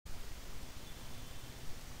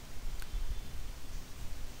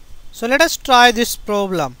So let us try this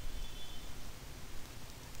problem.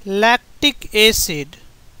 Lactic acid,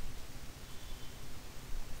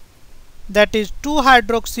 that is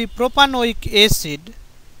 2-hydroxypropanoic acid,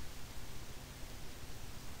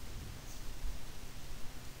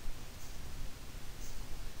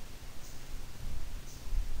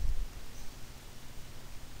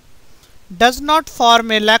 does not form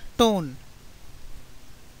a lactone.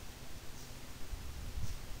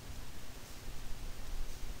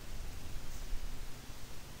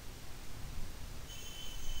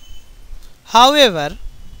 However,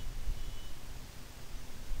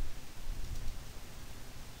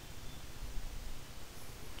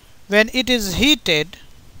 when it is heated,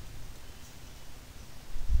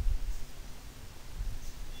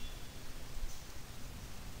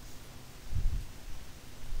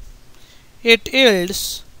 it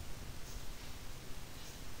yields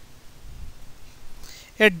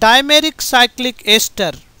a dimeric cyclic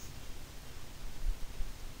ester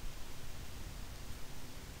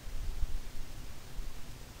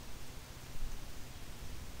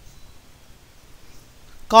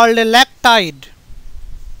called a lactide.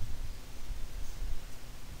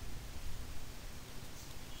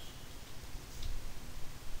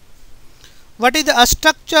 What is the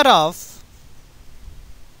structure of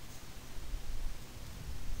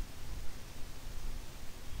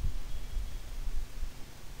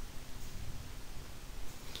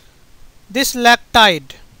this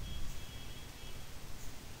lactide?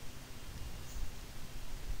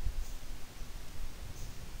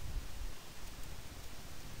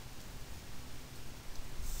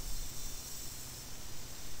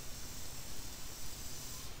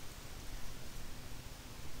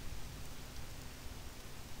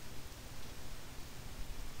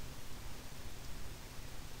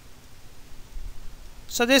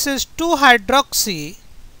 So this is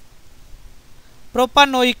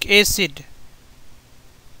 2-hydroxypropanoic acid.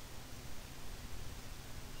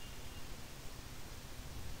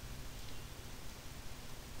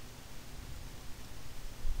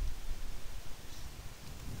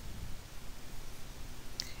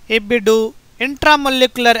 If we do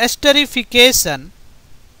intramolecular esterification,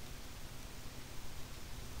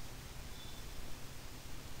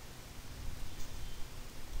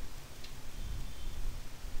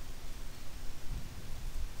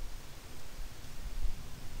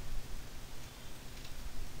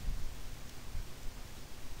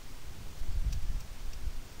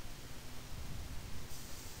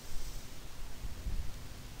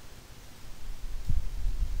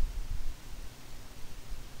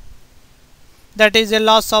 that is a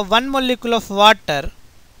loss of 1 molecule of water,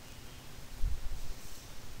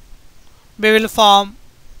 we will form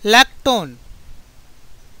lactone.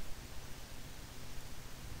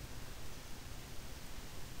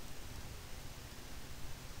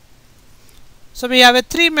 So we have a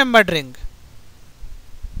 3-membered ring.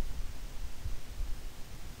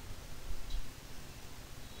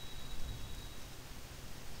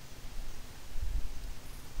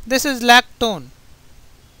 This is lactone.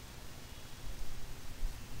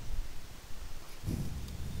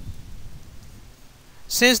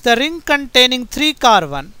 Since the ring containing 3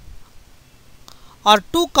 carbon or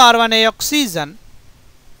 2 carbon a oxygen,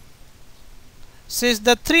 since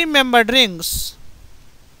the 3-membered rings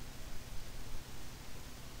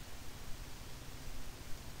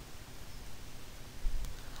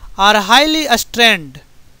are highly strained,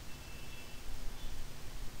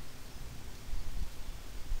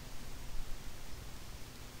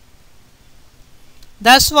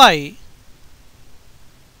 that's why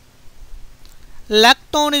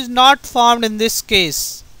lactone is not formed in this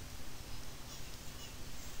case.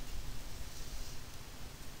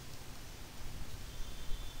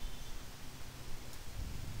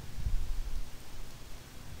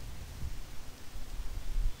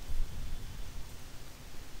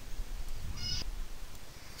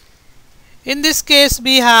 In this case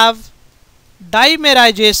we have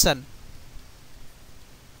dimerization.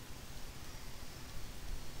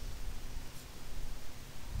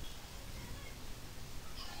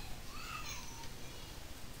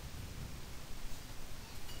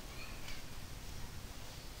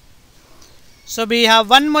 So we have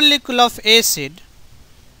 1 molecule of acid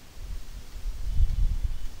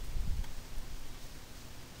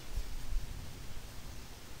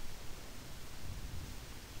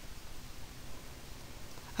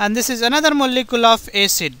and this is another molecule of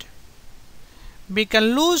acid. We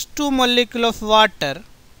can lose 2 molecule of water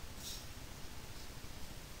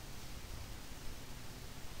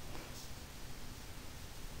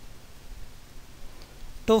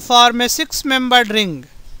to form a 6-membered ring.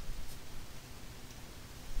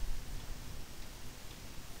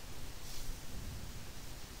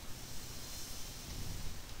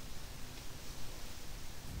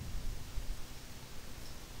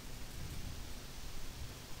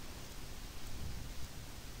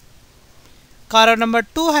 carbon number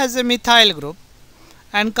 2 has a methyl group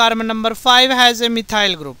and carbon number 5 has a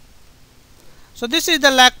methyl group. So this is the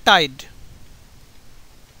lactide.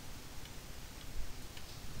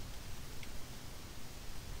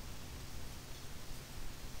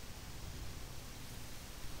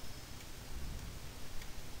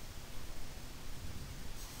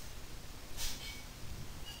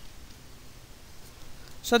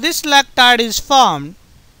 So this lactide is formed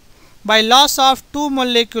by loss of 2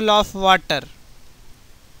 molecules of water.